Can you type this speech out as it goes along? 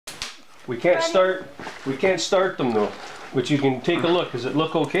We can't start them though. But you can take a look. Does it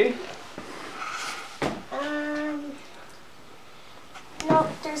look okay? Nope,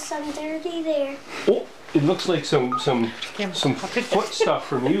 there's some dirty there. Oh, it looks like some foot stuff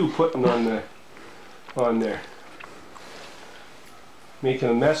from you putting on there. Making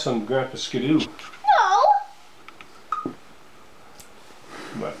a mess on Grandpa Skidoo. No!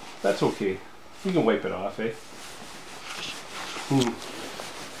 But that's okay. You can wipe it off, eh?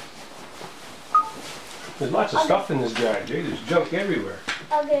 There's lots of stuff in this garage, eh? There's junk everywhere.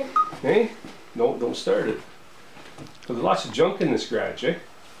 Oh, good. Eh? No, don't start it. There's lots of junk in this garage, eh?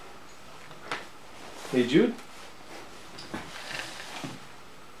 Hey, Jude?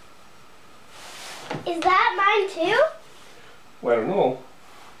 Is that mine too? Well, I don't know.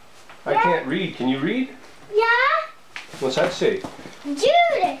 I can't read. Can you read? Yeah. What's that say?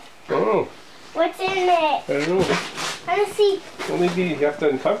 Jude! Oh, What's in it? I don't know. I want to see. Well, maybe you have to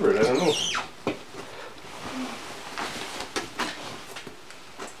uncover it. I don't know.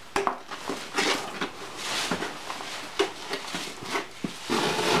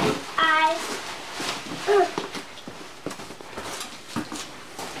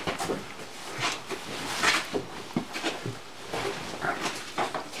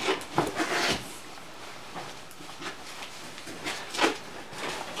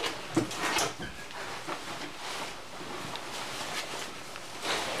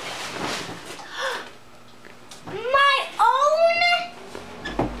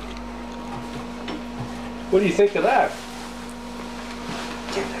 What do you think of that?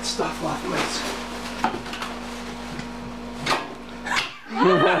 Get that stuff off my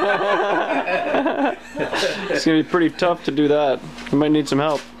It's gonna be pretty tough to do that. You might need some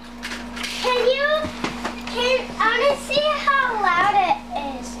help. I want to see how loud it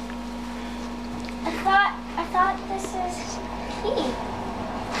is. I thought this is the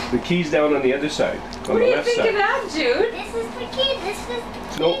key. The key's down on the other side. What do you think of that, Jude? This is the key. This is the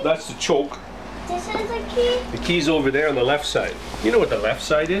key. Nope, that's the choke. This is the key. The key's over there on the left side. You know what the left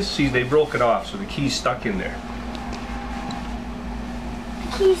side is? See, they broke it off, so the key's stuck in there.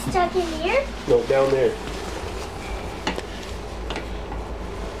 The key's stuck in here? No, down there.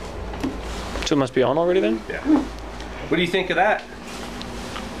 So it must be on already then? Yeah. What do you think of that?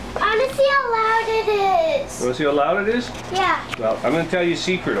 I want to see how loud it is. You want to see how loud it is? Yeah. Well, I'm going to tell you a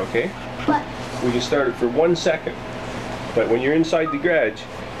secret, okay? What? We can start it for 1 second. But when you're inside the garage,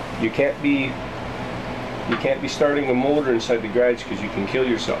 you can't be starting a motor inside the garage because you can kill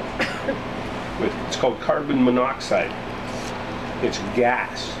yourself. It's called carbon monoxide. It's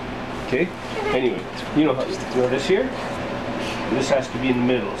gas. Okay? Anyway, you know this here? This has to be in the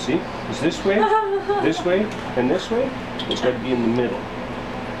middle, see? It's this way, and this way. It's got to be in the middle.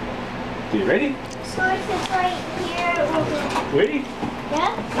 Okay, ready? So if it's right here, Ready?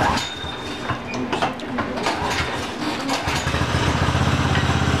 Yeah?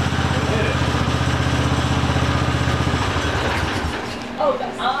 Oh,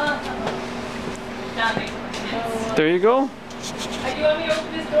 that makes more sense. There you go. Do you want me to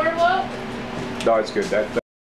open this door, Will? No, it's good. That